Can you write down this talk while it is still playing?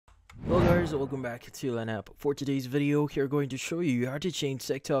Hello guys, welcome back to LANAP. For today's video, we're going to show you how to change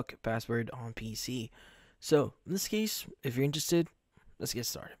TikTok password on PC. So, in this case, if you're interested, let's get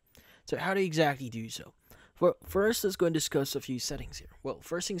started. So, how to exactly do so? Well, first, let's go and discuss a few settings here. Well,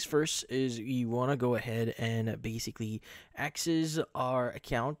 first things first is you want to go ahead and basically access our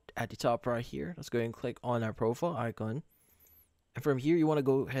account at the top right here. Let's go ahead and click on our profile icon. And from here, you want to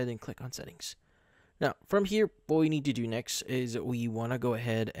go ahead and click on settings. Now, from here, what we need to do next is we want to go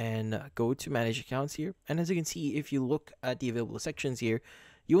ahead and go to manage accounts here. And as you can see, if you look at the available sections here,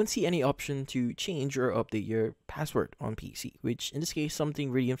 you won't see any option to change or update your password on PC, which in this case,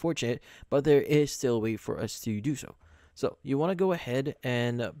 something really unfortunate, but there is still a way for us to do so. So you want to go ahead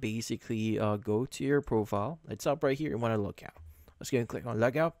and basically go to your profile. It's up right here. You want to log out. Let's go and click on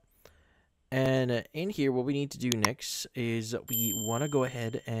logout. And in here, what we need to do next is we want to go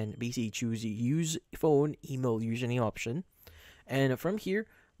ahead and basically choose use phone email username option. And from here,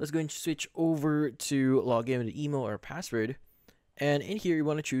 let's go and switch over to log in with email or password. And in here, you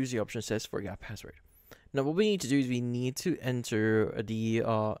want to choose the option that says forgot password. Now, what we need to do is we need to enter the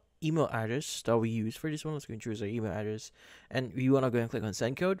email address that we use for this one. Let's go and choose our email address. And we want to go and click on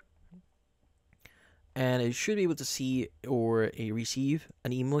send code. And it should be able to see or receive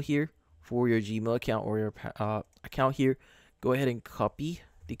an email here for your Gmail account or your account here. Go ahead and copy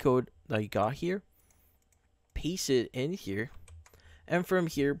the code that you got here, paste it in here, and from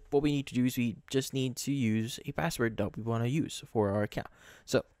here what we need to do is we just need to use a password that we want to use for our account.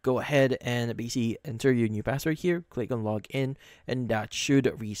 So go ahead and basically enter your new password here, click on log in, and that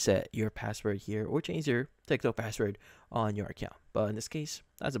should reset your password here or change your TikTok password on your account. But in this case,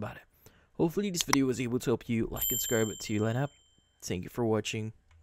 that's about it. Hopefully this video was able to help you. Like and subscribe to LANAP. Thank you for watching.